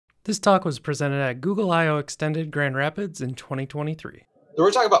This talk was presented at Google I/O Extended Grand Rapids in 2023. So we're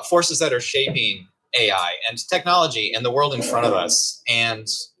talking about forces that are shaping AI and technology and the world in front of us. And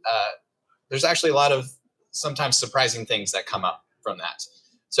there's actually a lot of sometimes surprising things that come up from that.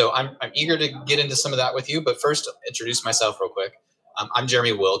 So I'm eager to get into some of that with you. But first, introduce myself real quick. I'm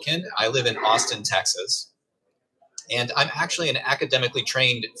Jeremy Wilkin. I live in Austin, Texas. And I'm actually an academically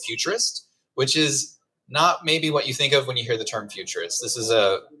trained futurist, which is not maybe what you think of when you hear the term futurist. This is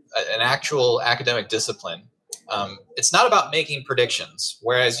an actual academic discipline. It's not about making predictions,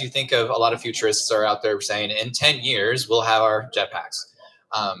 whereas you think of a lot of futurists are out there saying in 10 years we'll have our jetpacks.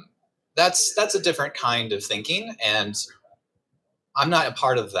 That's a different kind of thinking, and I'm not a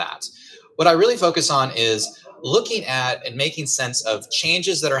part of that. What I really focus on is looking at and making sense of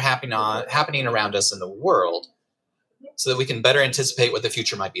changes that are happening around us in the world so that we can better anticipate what the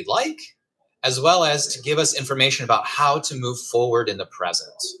future might be like, as well as to give us information about how to move forward in the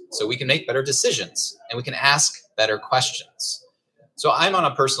present so we can make better decisions and we can ask better questions. So I'm on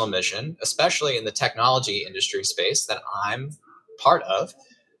a personal mission, especially in the technology industry space that I'm part of,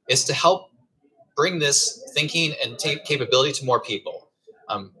 is to help bring this thinking and capability to more people.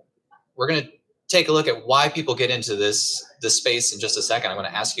 We're going to take a look at why people get into this space in just a second. I'm going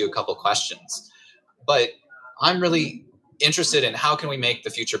to ask you a couple questions. But I'm really interested in how can we make the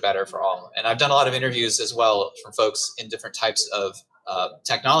future better for all. And I've done a lot of interviews as well from folks in different types of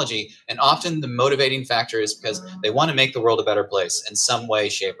technology. And often the motivating factor is because they want to make the world a better place in some way,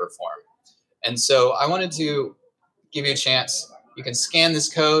 shape, or form. And so I wanted to give you a chance. You can scan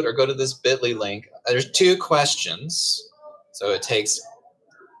this code or go to this bit.ly link. There's 2 questions, so it takes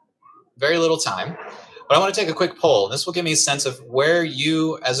very little time. But I want to take a quick poll. This will give me a sense of where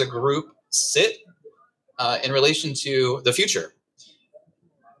you as a group sit in relation to the future.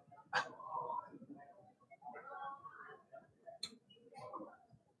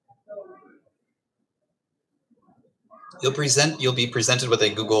 You'll be presented with a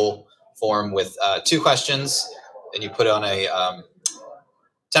Google form with 2 questions, and you put on a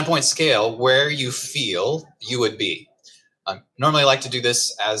 10-point scale where you feel you would be. Normally I like to do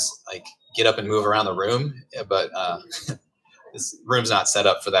this as like get up and move around the room, but this room's not set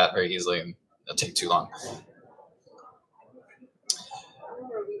up for that very easily, and it'll take too long.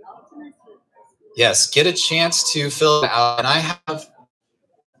 Yes, get a chance to fill it out, and I have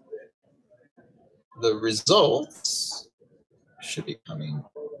the results. Should be coming.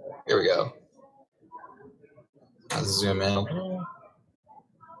 Here we go. I'll zoom in.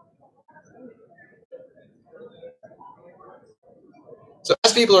 So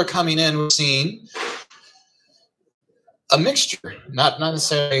as people are coming in, we're seeing a mixture, not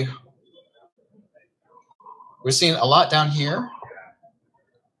necessarily. We're seeing a lot down here,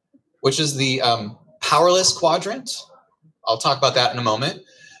 which is the powerless quadrant. I'll talk about that in a moment.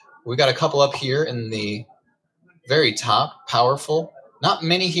 We've got a couple up here in the very top, powerful. Not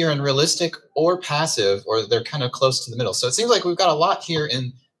many here in realistic or passive, or they're kind of close to the middle. So it seems like we've got a lot here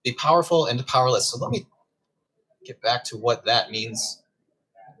in the powerful and the powerless. So let me get back to what that means.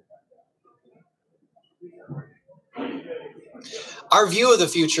 Our view of the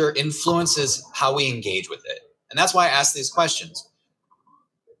future influences how we engage with it. And that's why I asked these questions.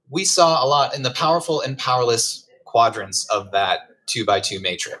 We saw a lot in the powerful and powerless quadrants of that 2x2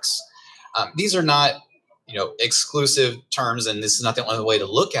 matrix. These are not, exclusive terms, and this is not the only way to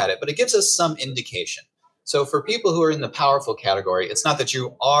look at it, but it gives us some indication. So for people who are in the powerful category, it's not that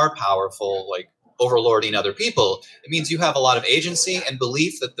you are powerful, like overlording other people. It means you have a lot of agency and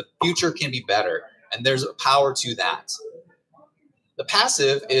belief that the future can be better, and there's a power to that. The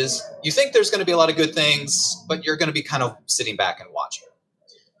passive is you think there's going to be a lot of good things, but you're going to be kind of sitting back and watching.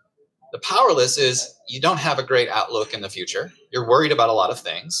 The powerless is you don't have a great outlook in the future. You're worried about a lot of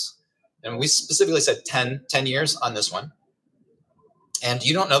things. And we specifically said 10 years on this one. And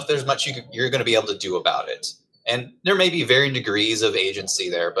you don't know if there's much you're going to be able to do about it. And there may be varying degrees of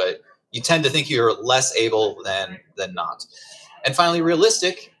agency there, but you tend to think you're less able than not. And finally,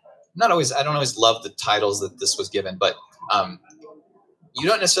 realistic. I don't always love the titles that this was given, but you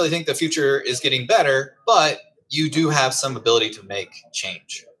don't necessarily think the future is getting better, but you do have some ability to make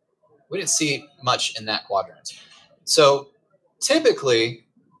change. We didn't see much in that quadrant. So typically,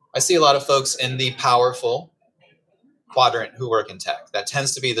 I see a lot of folks in the powerful quadrant who work in tech. That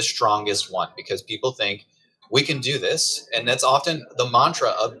tends to be the strongest one because people think we can do this. And that's often the mantra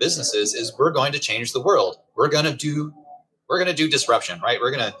of businesses is we're going to change the world. We're going to do disruption, right?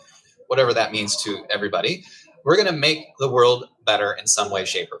 We're going to, whatever that means to everybody, we're going to make the world better in some way,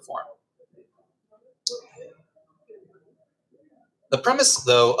 shape, or form. The premise,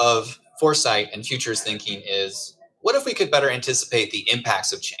 though, of foresight and futures thinking is what if we could better anticipate the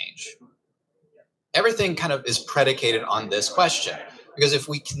impacts of change? Everything kind of is predicated on this question, because if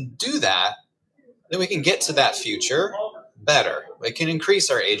we can do that, then we can get to that future better. We can increase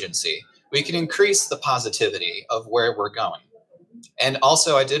our agency. We can increase the positivity of where we're going. And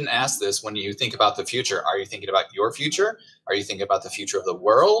also, I didn't ask this, when you think about the future, are you thinking about your future? Are you thinking about the future of the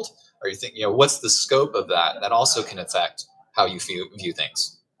world? Are you thinking, what's the scope of that? That also can affect how you view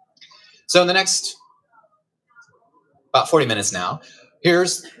things. So in the next about 40 minutes now,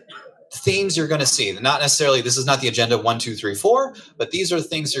 here's themes you're going to see. Not necessarily, this is not the agenda 1, 2, 3, 4, but these are the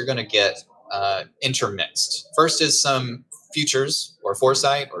things you're going to get intermixed. First is some futures or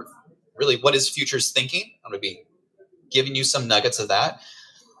foresight, or really what is futures thinking. I'm going to be giving you some nuggets of that.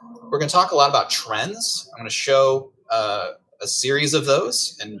 We're going to talk a lot about trends. I'm going to show a series of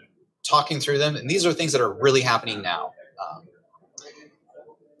those and talking through them. And these are things that are really happening now.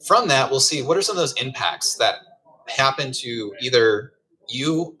 From that, we'll see what are some of those impacts that happen to either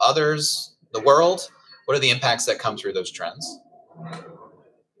you, others, the world. What are the impacts that come through those trends?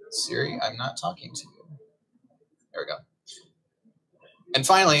 Siri, I'm not talking to you. There we go. And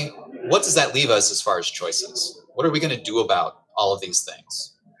finally, what does that leave us as far as choices? What are we going to do about all of these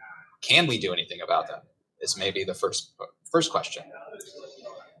things? Can we do anything about them? Is maybe the first question.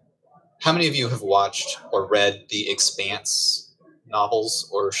 How many of you have watched or read the Expanse novels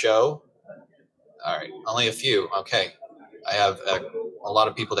or show? All right, only a few. Okay, I have a lot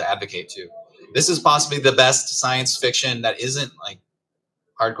of people to advocate to. This is possibly the best science fiction that isn't like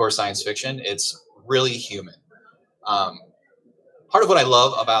hardcore science fiction. It's really human. Part of what I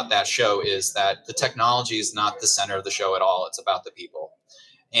love about that show is that the technology is not the center of the show at all. It's about the people.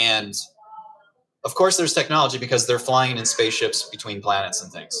 And of course there's technology because they're flying in spaceships between planets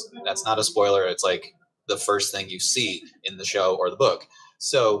and things. That's not a spoiler. It's like the first thing you see in the show or the book.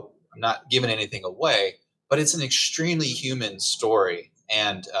 So I'm not giving anything away, but it's an extremely human story,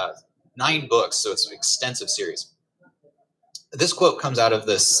 and 9 books, so it's an extensive series. This quote comes out of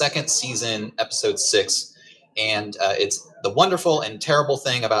the 2nd season, episode 6, and it's the wonderful and terrible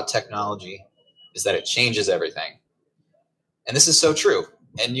thing about technology is that it changes everything. And this is so true.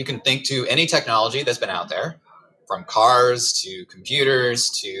 And you can think to any technology that's been out there, from cars to computers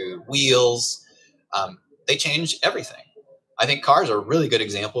to wheels, they change everything. I think cars are a really good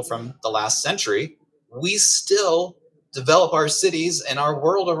example from the last century. We still develop our cities and our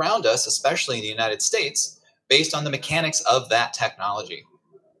world around us, especially in the United States, based on the mechanics of that technology.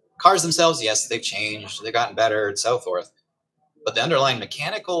 Cars themselves, yes, they've changed, they've gotten better and so forth. But the underlying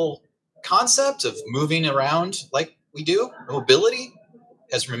mechanical concept of moving around like we do, mobility,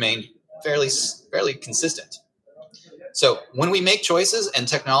 has remained fairly consistent. So when we make choices and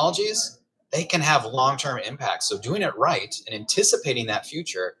technologies, they can have long-term impacts. So doing it right and anticipating that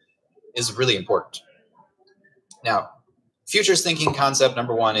future is really important. Now, futures thinking concept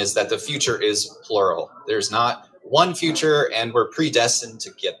number 1 is that the future is plural. There's not one future and we're predestined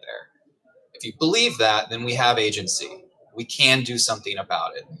to get there. If you believe that, then we have agency. We can do something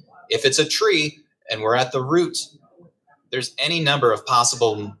about it. If it's a tree and we're at the root, there's any number of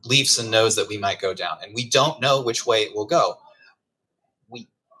possible leaps and nodes that we might go down, and we don't know which way it will go. We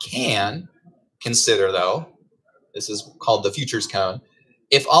can consider, though, this is called the futures cone,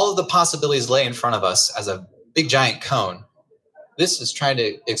 if all of the possibilities lay in front of us as a big giant cone, this is trying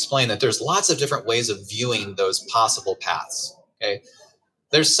to explain that there's lots of different ways of viewing those possible paths. Okay,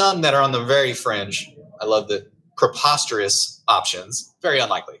 there's some that are on the very fringe. I love the preposterous options, very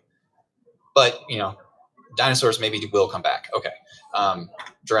unlikely, but dinosaurs maybe will come back. Okay,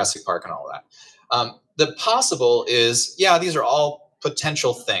 Jurassic Park and all of that. The possible is, yeah, these are all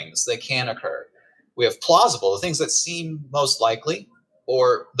potential things. They can occur. We have plausible, the things that seem most likely,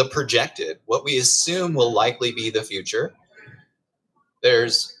 or the projected, what we assume will likely be the future.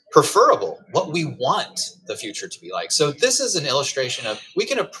 There's preferable, what we want the future to be like. So this is an illustration of, we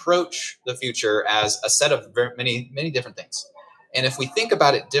can approach the future as a set of many different things. And if we think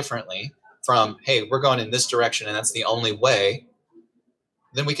about it differently from, hey, we're going in this direction and that's the only way,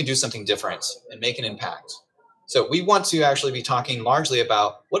 then we can do something different and make an impact. So we want to actually be talking largely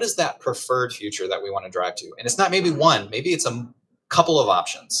about what is that preferred future that we want to drive to. And it's not maybe one, maybe it's a couple of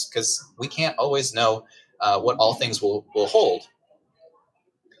options, because we can't always know what all things will hold.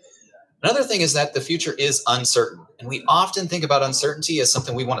 Another thing is that the future is uncertain. And we often think about uncertainty as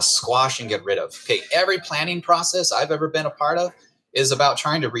something we want to squash and get rid of. Okay, every planning process I've ever been a part of is about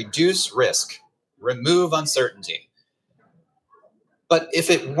trying to reduce risk, remove uncertainty. But if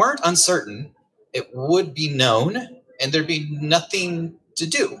it weren't uncertain, it would be known and there'd be nothing to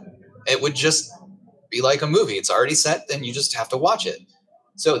do. It would just be like a movie. It's already set, then you just have to watch it.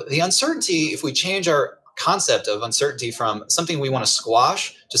 So the uncertainty, if we change our concept of uncertainty from something we want to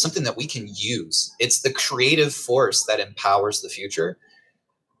squash to something that we can use. It's the creative force that empowers the future.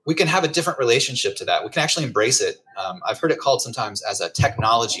 We can have a different relationship to that. We can actually embrace it. I've heard it called sometimes as a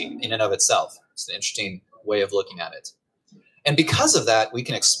technology in and of itself. It's an interesting way of looking at it. And because of that, we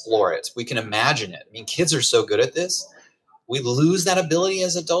can explore it. We can imagine it. I mean, kids are so good at this. We lose that ability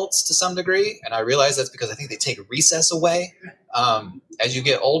as adults to some degree. And I realize that's because I think they take recess away as you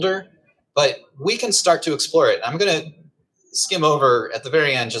get older. But we can start to explore it. I'm going to skim over at the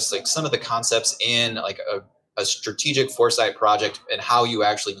very end just like some of the concepts in like a strategic foresight project and how you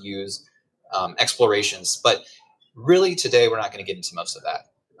actually use explorations. But really today, we're not going to get into most of that.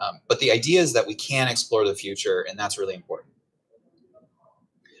 But the idea is that we can explore the future, and that's really important.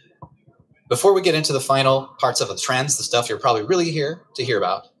 Before we get into the final parts of the trends, the stuff you're probably really here to hear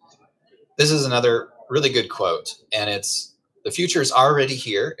about, this is another really good quote, and it's, "The future is already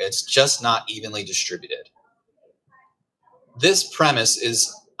here, it's just not evenly distributed." This premise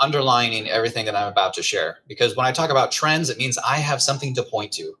is underlining everything that I'm about to share, because when I talk about trends, it means I have something to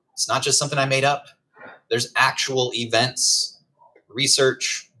point to. It's not just something I made up. There's actual events,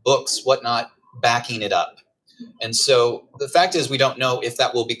 research, books, whatnot, backing it up. And so the fact is we don't know if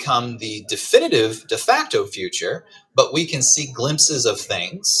that will become the definitive de facto future, but we can see glimpses of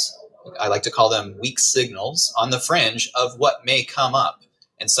things. I like to call them weak signals on the fringe of what may come up.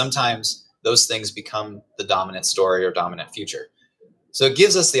 And sometimes those things become the dominant story or dominant future. So it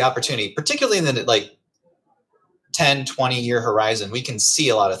gives us the opportunity, particularly in the like 10, 20-year horizon, we can see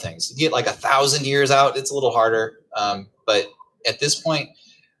a lot of things. You get like 1,000 years out, it's a little harder. But at this point,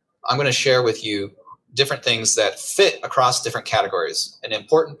 I'm going to share with you different things that fit across different categories. An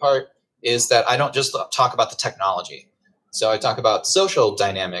important part is that I don't just talk about the technology. So I talk about social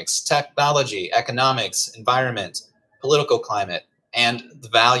dynamics, technology, economics, environment, political climate, and the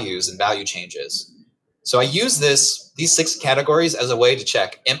values and value changes. So I use these 6 categories as a way to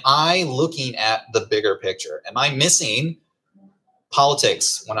check, am I looking at the bigger picture? Am I missing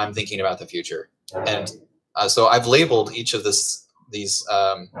politics when I'm thinking about the future? And so I've labeled each of these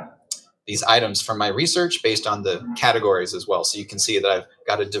items from my research based on the categories as well. So you can see that I've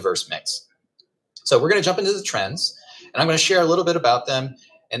got a diverse mix. So we're going to jump into the trends, and I'm going to share a little bit about them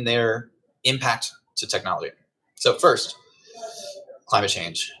and their impact to technology. So first, climate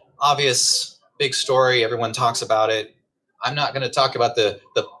change. Obvious, big story. Everyone talks about it. I'm not going to talk about the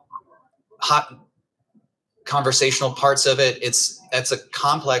hot conversational parts of it. That's a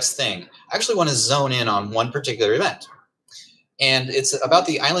complex thing. I actually want to zone in on one particular event. And it's about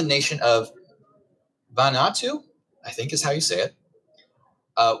the island nation of Vanuatu, I think is how you say it,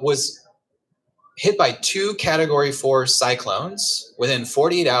 was hit by 2 Category 4 cyclones within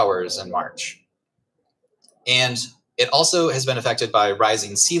 48 hours in March. And it also has been affected by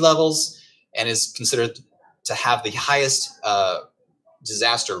rising sea levels and is considered to have the highest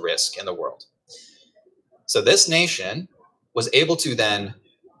disaster risk in the world. So this nation was able to then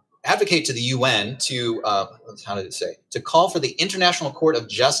advocate to the UN to, to call for the International Court of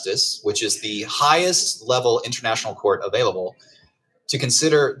Justice, which is the highest level international court available, to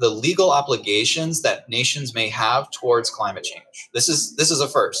consider the legal obligations that nations may have towards climate change. This is a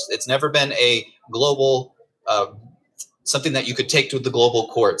first. It's never been a global, something that you could take to the global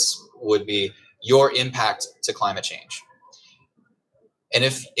courts would be your impact to climate change. And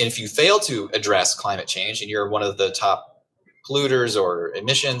if you fail to address climate change and you're one of the top polluters or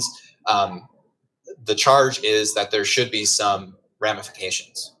emissions, the charge is that there should be some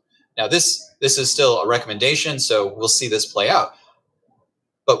ramifications. Now, this is still a recommendation, so we'll see this play out.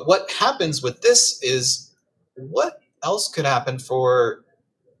 But what happens with this is, what else could happen for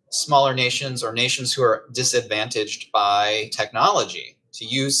smaller nations or nations who are disadvantaged by technology to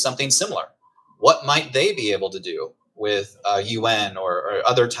use something similar? What might they be able to do with UN or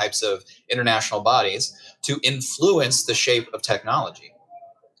other types of international bodies to influence the shape of technology?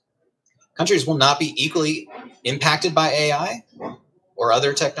 Countries will not be equally impacted by AI or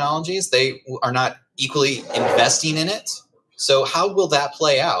other technologies. They are not equally investing in it. So how will that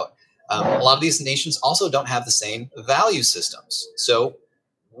play out? A lot of these nations also don't have the same value systems. So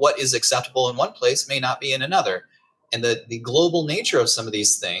what is acceptable in one place may not be in another. And the global nature of some of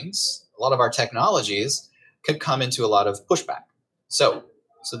these things, a lot of our technologies, could come into a lot of pushback. So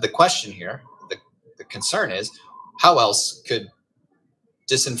the question here, the concern is, how else could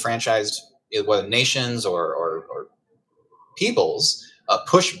disenfranchised, whether nations or peoples,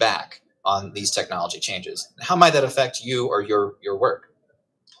 push back on these technology changes? How might that affect you or your work?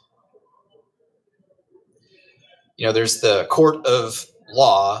 You know, there's the court of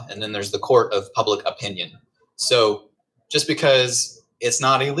law, and then there's the court of public opinion. So just because it's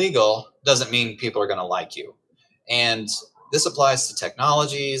not illegal doesn't mean people are going to like you. And this applies to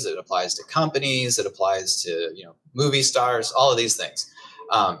technologies, it applies to companies, it applies to movie stars, all of these things.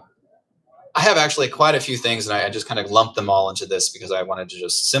 I have actually quite a few things, and I just kind of lumped them all into this because I wanted to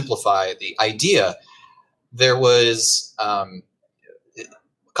just simplify the idea. There was a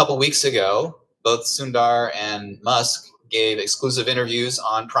couple weeks ago, both Sundar and Musk gave exclusive interviews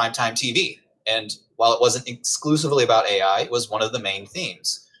on primetime TV. And while it wasn't exclusively about AI, it was one of the main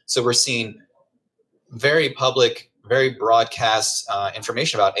themes. So we're seeing very public, very broadcast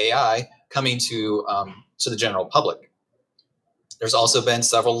information about AI coming to the general public. There's also been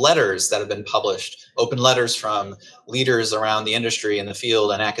several letters that have been published, open letters from leaders around the industry in the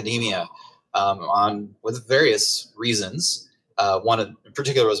field and academia with various reasons. One in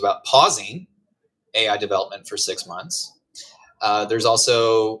particular was about pausing AI development for 6 months. There's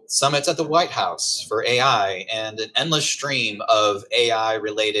also summits at the White House for AI and an endless stream of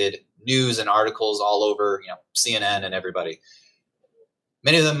AI-related news and articles all over CNN and everybody.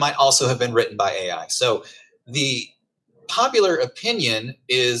 Many of them might also have been written by AI. So the popular opinion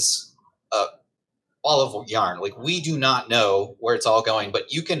is all of yarn. Like, we do not know where it's all going,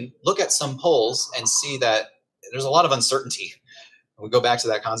 but you can look at some polls and see that there's a lot of uncertainty. We go back to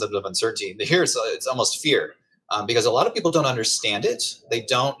that concept of uncertainty. Here it's almost fear, because a lot of people don't understand it. They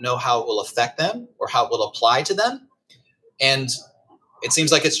don't know how it will affect them or how it will apply to them. And it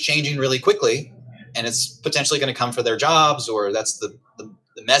seems like it's changing really quickly, and it's potentially going to come for their jobs, or that's the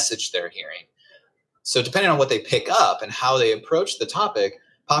message they're hearing. So depending on what they pick up and how they approach the topic,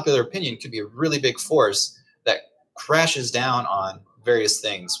 popular opinion could be a really big force that crashes down on various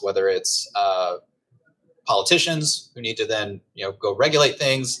things, whether it's politicians who need to then go regulate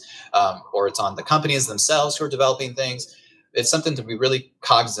things, or it's on the companies themselves who are developing things. It's something to be really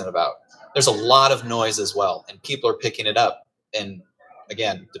cognizant about. There's a lot of noise as well, and people are picking it up. And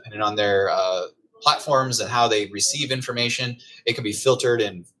again, depending on their platforms and how they receive information, it can be filtered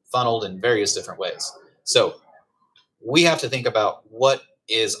and funneled in various different ways. So we have to think about what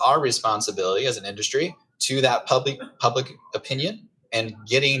is our responsibility as an industry to that public opinion and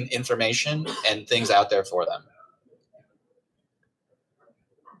getting information and things out there for them.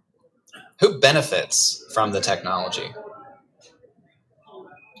 Who benefits from the technology?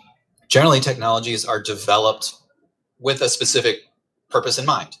 Generally, technologies are developed with a specific purpose in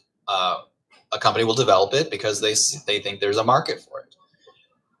mind. A company will develop it because they think there's a market for it.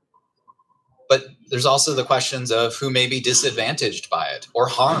 But there's also the questions of who may be disadvantaged by it or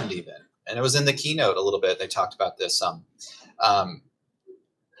harmed even. And it was in the keynote a little bit. They talked about this.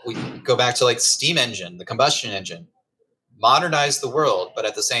 We go back to like steam engine, the combustion engine, modernized the world, but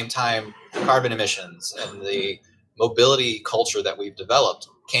at the same time, carbon emissions and the mobility culture that we've developed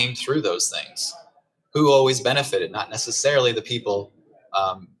came through those things. Who always benefited? Not necessarily the people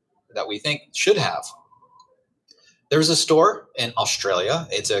that we think should have. There's a store in Australia.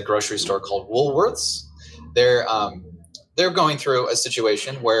 It's a grocery store called Woolworths. They're going through a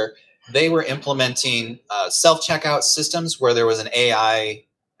situation where they were implementing self-checkout systems where there was an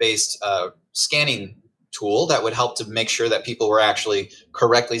AI-based scanning tool that would help to make sure that people were actually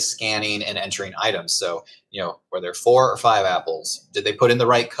correctly scanning and entering items. So, were there 4 or 5 apples? Did they put in the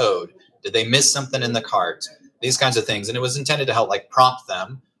right code? Did they miss something in the cart? These kinds of things. And it was intended to help like prompt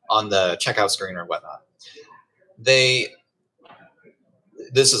them on the checkout screen or whatnot. This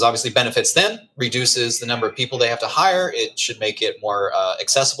is obviously benefits them, reduces the number of people they have to hire. It should make it more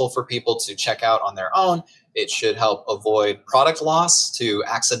accessible for people to check out on their own. It should help avoid product loss to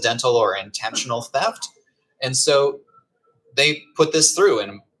accidental or intentional theft. And so they put this through in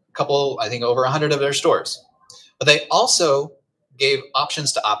a couple, I think over 100 of their stores. But they also gave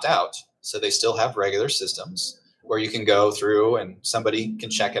options to opt out. So they still have regular systems where you can go through and somebody can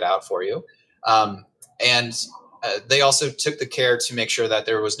check it out for you. They also took the care to make sure that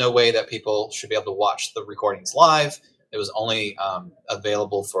there was no way that people should be able to watch the recordings live. It was only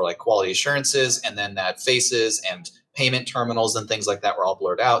available for like quality assurances, and then that faces and payment terminals and things like that were all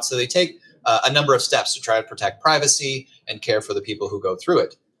blurred out. So they take a number of steps to try to protect privacy and care for the people who go through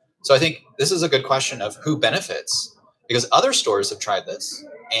it. So I think this is a good question of who benefits, because other stores have tried this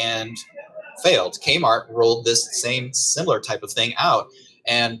and failed. Kmart rolled this similar type of thing out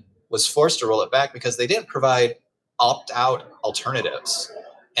and was forced to roll it back because they didn't provide opt-out alternatives.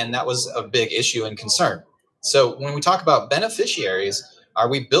 And that was a big issue and concern. So when we talk about beneficiaries, are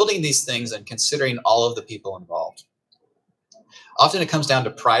we building these things and considering all of the people involved? Often it comes down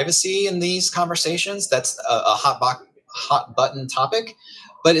to privacy in these conversations. That's a hot button topic,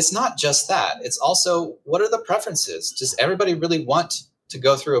 but it's not just that. It's also, what are the preferences? Does everybody really want to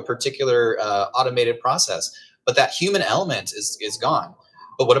go through a particular automated process? but that human element is gone.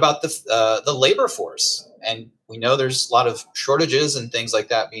 But what about the labor force? And we know there's a lot of shortages and things like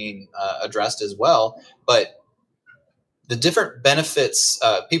that being addressed as well. But the different benefits,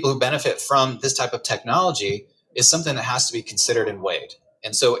 people who benefit from this type of technology, is something that has to be considered and weighed.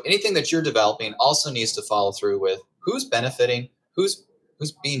 And so anything that you're developing also needs to follow through with who's benefiting, who's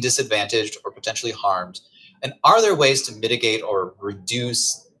being disadvantaged or potentially harmed, and are there ways to mitigate or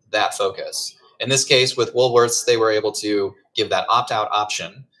reduce that focus? In this case, with Woolworths, they were able to give that opt-out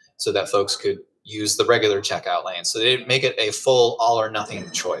option so that folks could use the regular checkout lane. So they didn't make it a full all or nothing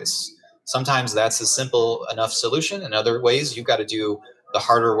choice. Sometimes that's a simple enough solution. In other ways, you've got to do the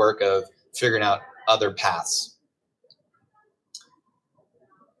harder work of figuring out other paths.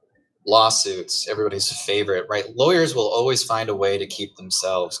 Lawsuits, everybody's favorite, right? Lawyers will always find a way to keep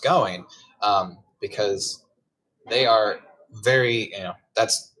themselves going because they are very,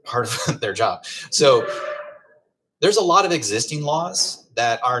 that's part of their job. So there's a lot of existing laws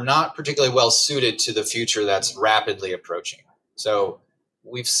that are not particularly well suited to the future that's rapidly approaching. So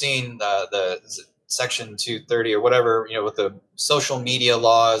we've seen the Section 230 or whatever, with the social media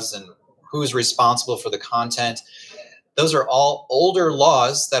laws and who's responsible for the content. Those are all older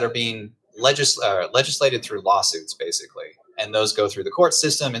laws that are being legislated through lawsuits, basically. And those go through the court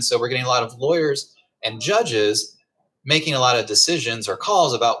system. And so we're getting a lot of lawyers and judges making a lot of decisions or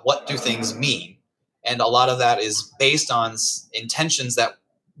calls about what do things mean. And a lot of that is based on intentions that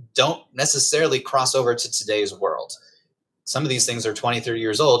don't necessarily cross over to today's world. Some of these things are 20, 30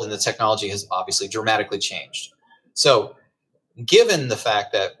 years old, and the technology has obviously dramatically changed. So given the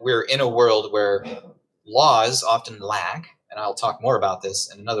fact that we're in a world where laws often lag, and I'll talk more about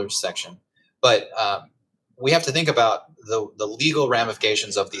this in another section, but we have to think about the legal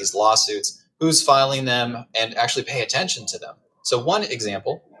ramifications of these lawsuits, who's filing them, and actually pay attention to them. So one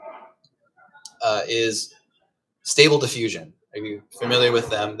example is Stable Diffusion. Are you familiar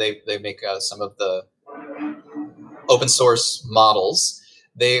with them? They make some of the open source models.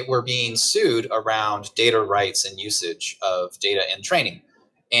 They were being sued around data rights and usage of data in training.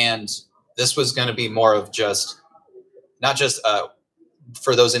 And this was going to be more of not just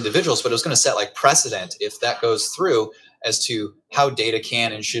for those individuals, but it was going to set like precedent if that goes through as to how data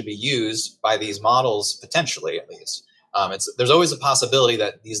can and should be used by these models, potentially at least. There's always a possibility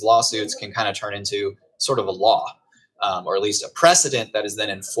that these lawsuits can kind of turn into sort of a law, or at least a precedent that is then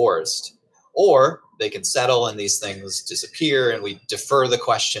enforced, or they can settle and these things disappear and we defer the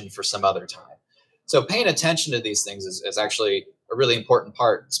question for some other time. So paying attention to these things is actually a really important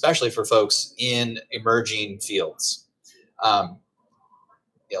part, especially for folks in emerging fields.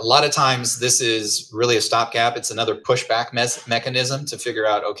 A lot of times this is really a stopgap. It's another pushback mechanism to figure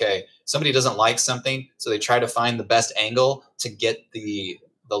out, okay, somebody doesn't like something, so they try to find the best angle to get the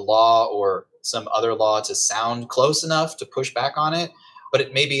law or some other law to sound close enough to push back on it, but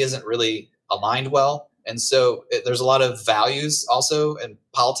it maybe isn't really aligned well. And so there's a lot of values also and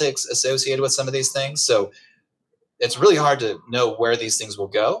politics associated with some of these things. So it's really hard to know where these things will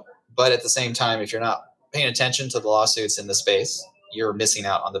go. But at the same time, if you're not paying attention to the lawsuits in the space, you're missing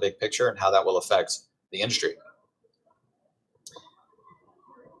out on the big picture and how that will affect the industry.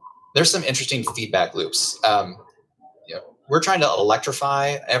 There's some interesting feedback loops. We're trying to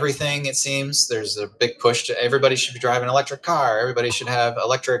electrify everything, it seems. There's a big push to everybody should be driving an electric car. Everybody should have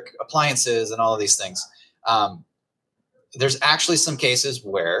electric appliances and all of these things. There's actually some cases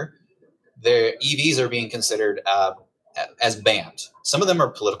where the EVs are being considered as banned. Some of them are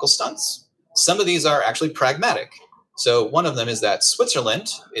political stunts. Some of these are actually pragmatic. So one of them is that Switzerland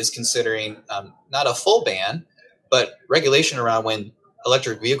is considering not a full ban, but regulation around when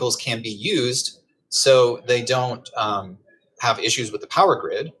electric vehicles can be used so they don't have issues with the power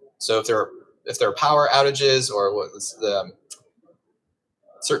grid. So if there are power outages or what's the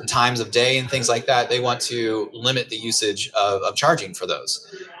certain times of day and things like that, they want to limit the usage of charging for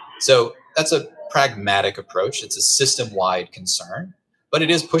those. So that's a pragmatic approach. It's a system-wide concern, but it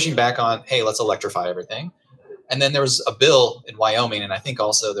is pushing back on, hey, let's electrify everything. And then there was a bill in Wyoming, and I think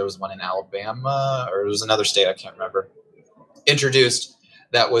also there was one in Alabama, or it was another state, I can't remember, introduced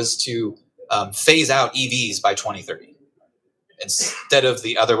that was to phase out EVs by 2030 instead of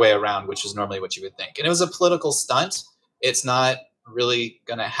the other way around, which is normally what you would think. And it was a political stunt. It's not really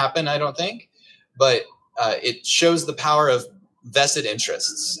going to happen, I don't think, but it shows the power of vested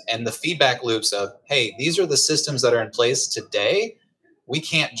interests and the feedback loops of, hey, these are the systems that are in place today. We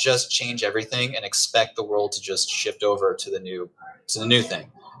can't just change everything and expect the world to just shift over to the new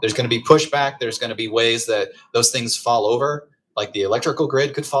thing. There's going to be pushback. There's going to be ways that those things fall over, like the electrical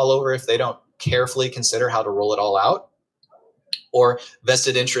grid could fall over if they don't carefully consider how to roll it all out, or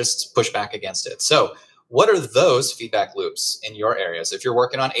vested interests push back against it. So what are those feedback loops in your areas? If you're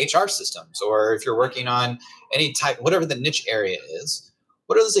working on HR systems, or if you're working on any type, whatever the niche area is,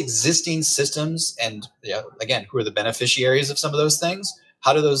 what are those existing systems? And again, who are the beneficiaries of some of those things?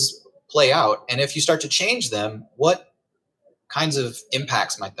 How do those play out? And if you start to change them, what kinds of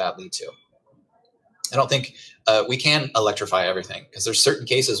impacts might that lead to? I don't think we can electrify everything, because there's certain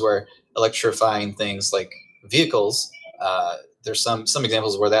cases where electrifying things like vehicles, there's some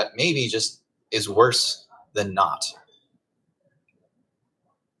examples where that maybe just is worse than not.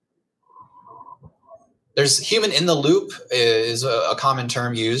 There's human in the loop is a common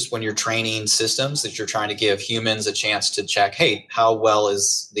term used when you're training systems, that you're trying to give humans a chance to check, hey, how well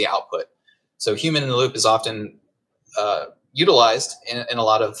is the output? So human in the loop is often utilized in a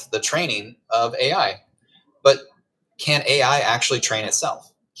lot of the training of AI. But can AI actually train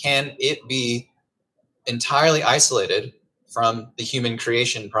itself? Can it be entirely isolated from the human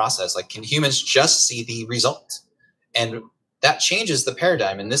creation process? Like, can humans just see the result? And that changes the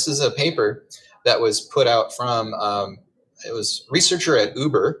paradigm. And this is a paper that was put out from, it was a researcher at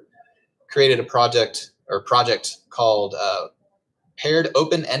Uber, created a project called Paired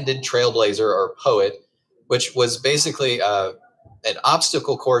Open-Ended Trailblazer, or POET, which was basically an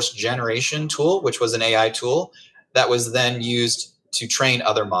obstacle course generation tool, which was an AI tool that was then used to train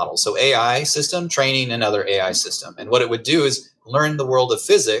other models. So AI system training another AI system. And what it would do is learn the world of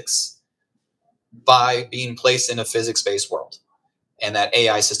physics by being placed in a physics-based world. And that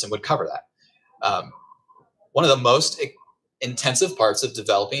AI system would cover that. One of the most intensive parts of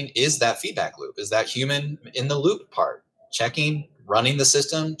developing is that feedback loop, is that human in the loop part, checking, running the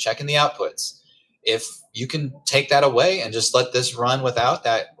system, checking the outputs. If you can take that away and just let this run without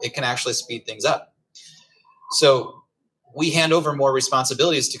that, it can actually speed things up. So we hand over more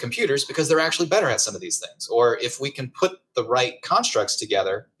responsibilities to computers because they're actually better at some of these things. Or if we can put the right constructs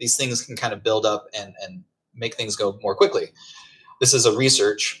together, these things can kind of build up and make things go more quickly. This is a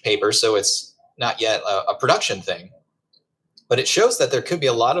research paper, so it's not yet a production thing, but it shows that there could be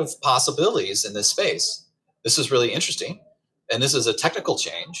a lot of possibilities in this space. This is really interesting. And this is a technical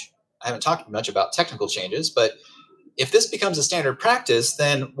change. I haven't talked much about technical changes, but if this becomes a standard practice,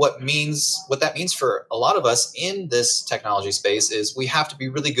 then what that means for a lot of us in this technology space is we have to be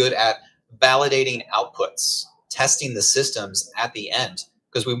really good at validating outputs, testing the systems at the end,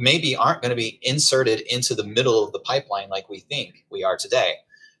 because we maybe aren't going to be inserted into the middle of the pipeline like we think we are today.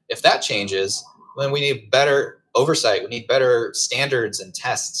 If that changes, then we need better oversight. We need better standards and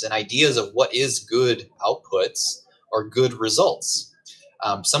tests and ideas of what is good outputs or good results.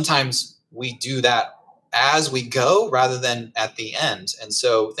 Sometimes we do that as we go rather than at the end. And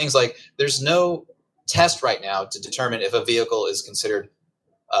so things like, there's no test right now to determine if a vehicle is considered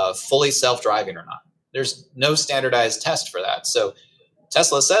fully self-driving or not. There's no standardized test for that. So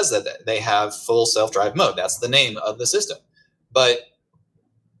Tesla says that they have full self-drive mode. That's the name of the system. But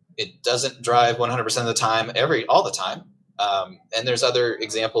it doesn't drive 100% of the time, all the time. And there's other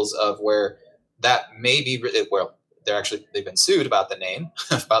examples of where that may be, well, they've been sued about the name,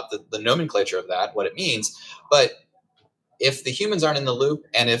 about the nomenclature of that, what it means. But if the humans aren't in the loop,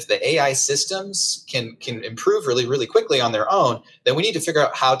 and if the AI systems can improve really, really quickly on their own, then we need to figure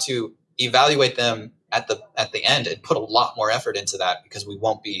out how to evaluate them at the end and put a lot more effort into that, because we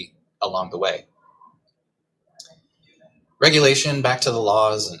won't be along the way. Regulation, back to the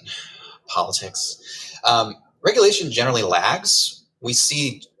laws and politics. Regulation generally lags. We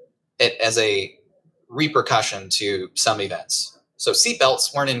see it as a repercussion to some events. So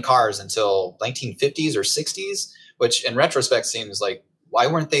seatbelts weren't in cars until 1950s or 60s, which in retrospect seems like, why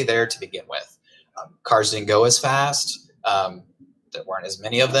weren't they there to begin with? Cars didn't go as fast. There weren't as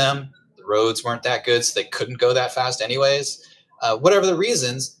many of them. The roads weren't that good, so they couldn't go that fast anyways. Whatever the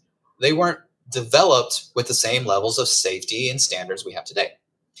reasons, they weren't developed with the same levels of safety and standards we have today.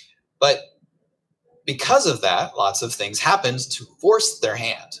 But because of that, lots of things happened to force their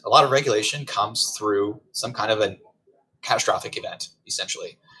hand. A lot of regulation comes through some kind of a catastrophic event,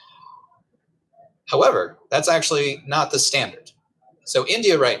 essentially. However, that's actually not the standard. So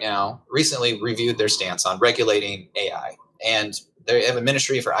India right now recently reviewed their stance on regulating AI, and they have a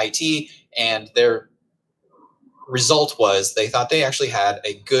ministry for IT, and their result was they thought they actually had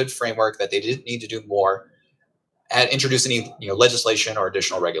a good framework, that they didn't need to do more at introduce any legislation or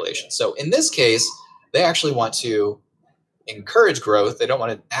additional regulation. So in this case, they actually want to encourage growth. They don't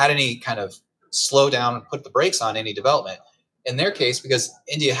want to add any kind of slow down and put the brakes on any development. In their case, because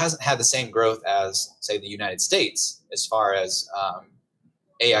India hasn't had the same growth as, say, the United States as far as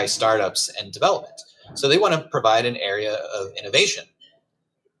AI startups and development. So they want to provide an area of innovation.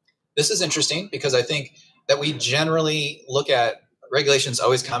 This is interesting because I think that we generally look at regulations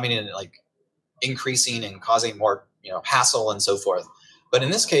always coming in like increasing and causing more, hassle and so forth. But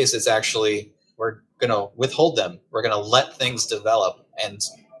in this case, it's actually, we're going to withhold them. We're going to let things develop. And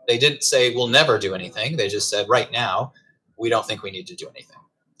they didn't say we'll never do anything. They just said right now, we don't think we need to do anything.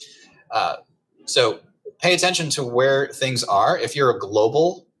 So pay attention to where things are. If you're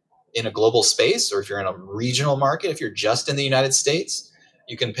in a global space, or if you're in a regional market, if you're just in the United States,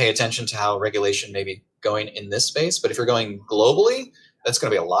 you can pay attention to how regulation may be going in this space. But if you're going globally, that's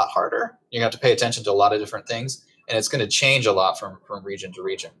going to be a lot harder. You're going to have to pay attention to a lot of different things, and it's going to change a lot from region to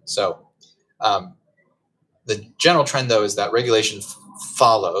region. So the general trend, though, is that regulation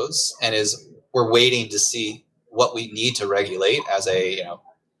follows, and we're waiting to see what we need to regulate as a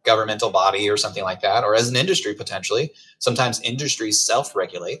governmental body or something like that, or as an industry potentially. Sometimes industries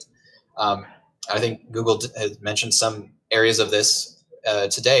self-regulate. I think Google has mentioned some areas of this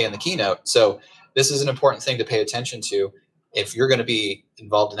today in the keynote. So this is an important thing to pay attention to. If you're going to be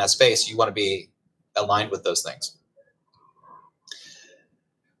involved in that space, you want to be aligned with those things.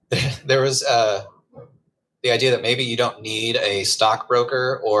 There was the idea that maybe you don't need a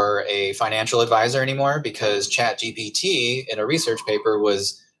stockbroker or a financial advisor anymore, because ChatGPT in a research paper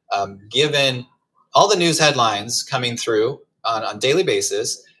was given all the news headlines coming through on a daily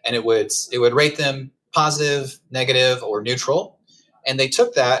basis, and it would rate them positive, negative, or neutral. And they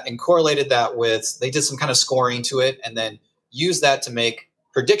took that and correlated that with, they did some kind of scoring to it, and then used that to make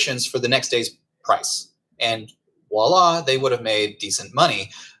predictions for the next day's price. And voila, they would have made decent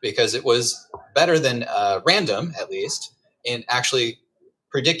money, because it was better than random, at least, in actually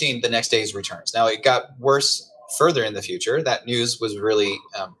predicting the next day's returns. Now, it got worse further in the future. That news was really,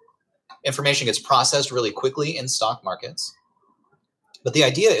 information gets processed really quickly in stock markets. But the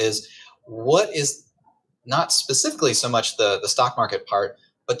idea is, what is not specifically so much the stock market part,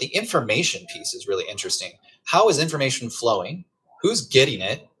 but the information piece is really interesting. How is information flowing? Who's getting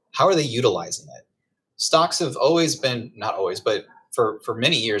it? How are they utilizing it? Stocks have always been, not always, but for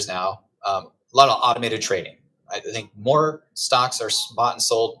many years now, a lot of automated trading. I think more stocks are bought and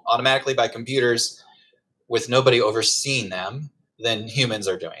sold automatically by computers with nobody overseeing them than humans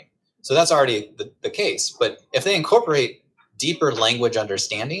are doing. So that's already the case. But if they incorporate deeper language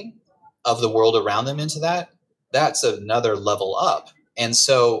understanding of the world around them into that, that's another level up. And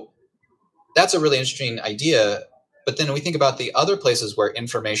so that's a really interesting idea. But then we think about the other places where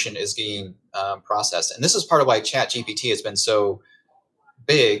information is being processed. And this is part of why ChatGPT has been so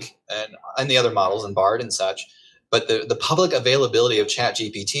big, and the other models and Bard and such. But the public availability of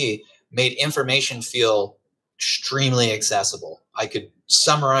ChatGPT made information feel extremely accessible. I could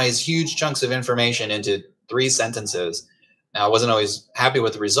summarize huge chunks of information into 3 sentences. Now, I wasn't always happy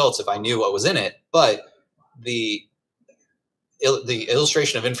with the results if I knew what was in it, but the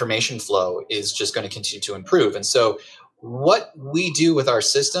illustration of information flow is just going to continue to improve. And so what we do with our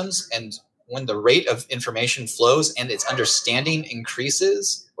systems, and when the rate of information flows and its understanding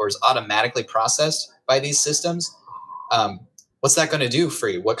increases or is automatically processed by these systems, what's that going to do for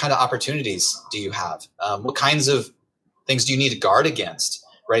you? What kind of opportunities do you have? What kinds of things do you need to guard against,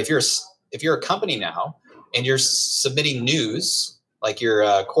 right? If you're a company now and you're submitting news, like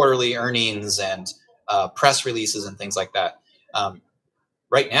your quarterly earnings and press releases and things like that,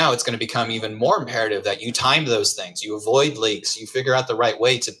 right now it's going to become even more imperative that you time those things, you avoid leaks, you figure out the right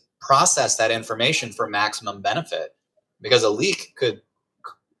way to process that information for maximum benefit, because a leak could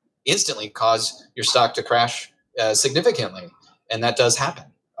instantly cause your stock to crash significantly. And that does happen,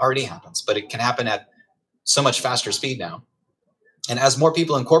 already happens, but it can happen at so much faster speed now. And as more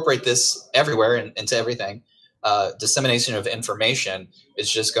people incorporate this everywhere and into everything, dissemination of information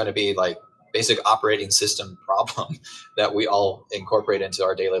is just going to be like basic operating system problem that we all incorporate into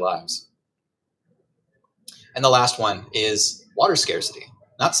our daily lives. And the last one is water scarcity.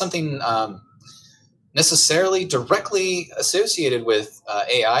 Not something necessarily directly associated with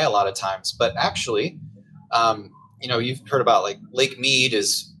AI a lot of times, but actually, you've heard about like Lake Mead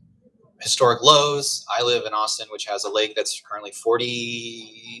is historic lows. I live in Austin, which has a lake that's currently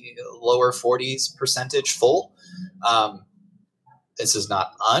lower 40s% full. This is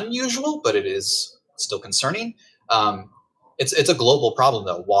not unusual, but it is still concerning. It's a global problem,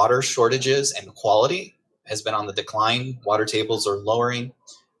 though. Water shortages and quality has been on the decline. Water tables are lowering.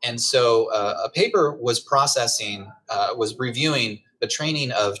 And so a paper was reviewing the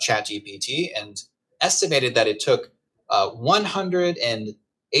training of ChatGPT and estimated that it took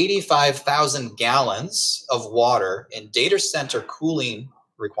 185,000 gallons of water in data center cooling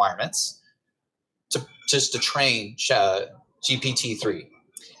requirements to train GPT-3.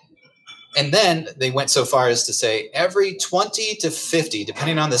 And then they went so far as to say every 20 to 50,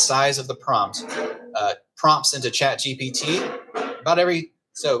 depending on the size of the prompt, prompts into ChatGPT, about every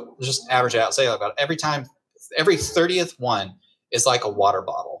So just average it out, say about every 30th one is like a water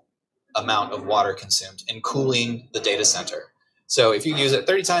bottle amount of water consumed in cooling the data center. So if you use it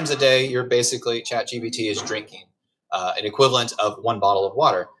 30 times a day, you're basically, ChatGPT is drinking an equivalent of one bottle of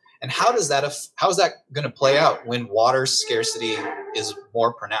water. And how is that going to play out when water scarcity is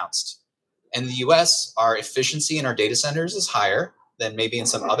more pronounced? In the US, our efficiency in our data centers is higher than maybe in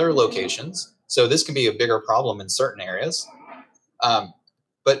some other locations. So this can be a bigger problem in certain areas.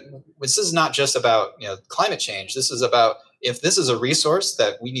 But this is not just about climate change. This is about, if this is a resource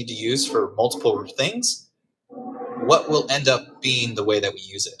that we need to use for multiple things, what will end up being the way that we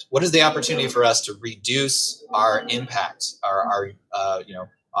use it? What is the opportunity for us to reduce our impact,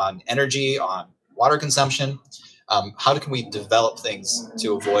 on energy, on water consumption? How can we develop things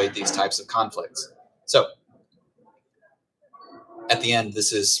to avoid these types of conflicts? So at the end,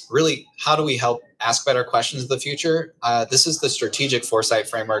 this is really, how do we help ask better questions of the future? This is the strategic foresight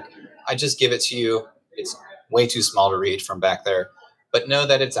framework. I just give it to you. It's way too small to read from back there, but know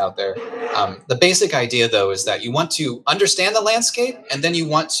that it's out there. The basic idea, though, is that you want to understand the landscape, and then you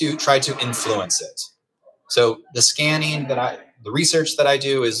want to try to influence it. So the scanning the research that I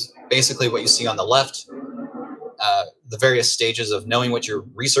do is basically what you see on the left, the various stages of knowing what you're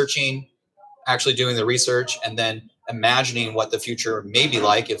researching, actually doing the research, and then imagining what the future may be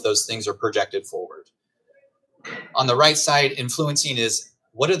like if those things are projected forward. On the right side, influencing is,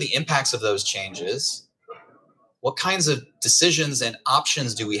 what are the impacts of those changes? What kinds of decisions and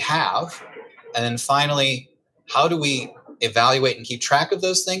options do we have? And then finally, how do we evaluate and keep track of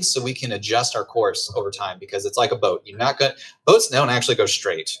those things so we can adjust our course over time? Because it's like a boat. Boats don't actually go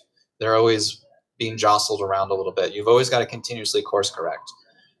straight. They're always being jostled around a little bit. You've always got to continuously course correct.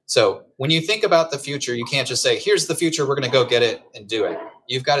 So when you think about the future, you can't just say, here's the future, we're going to go get it and do it.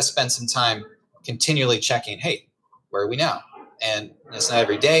 You've got to spend some time continually checking, hey, where are we now? And it's not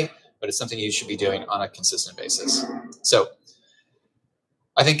every day, but it's something you should be doing on a consistent basis. So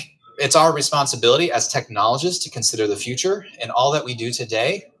I think it's our responsibility as technologists to consider the future and all that we do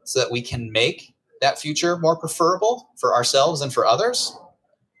today so that we can make that future more preferable for ourselves and for others.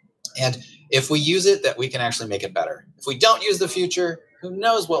 And if we use it, that we can actually make it better. If we don't use the future, who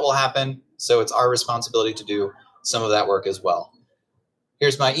knows what will happen? So it's our responsibility to do some of that work as well.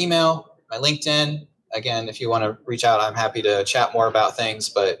 Here's my email, my LinkedIn. Again, if you want to reach out, I'm happy to chat more about things,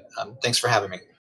 but thanks for having me.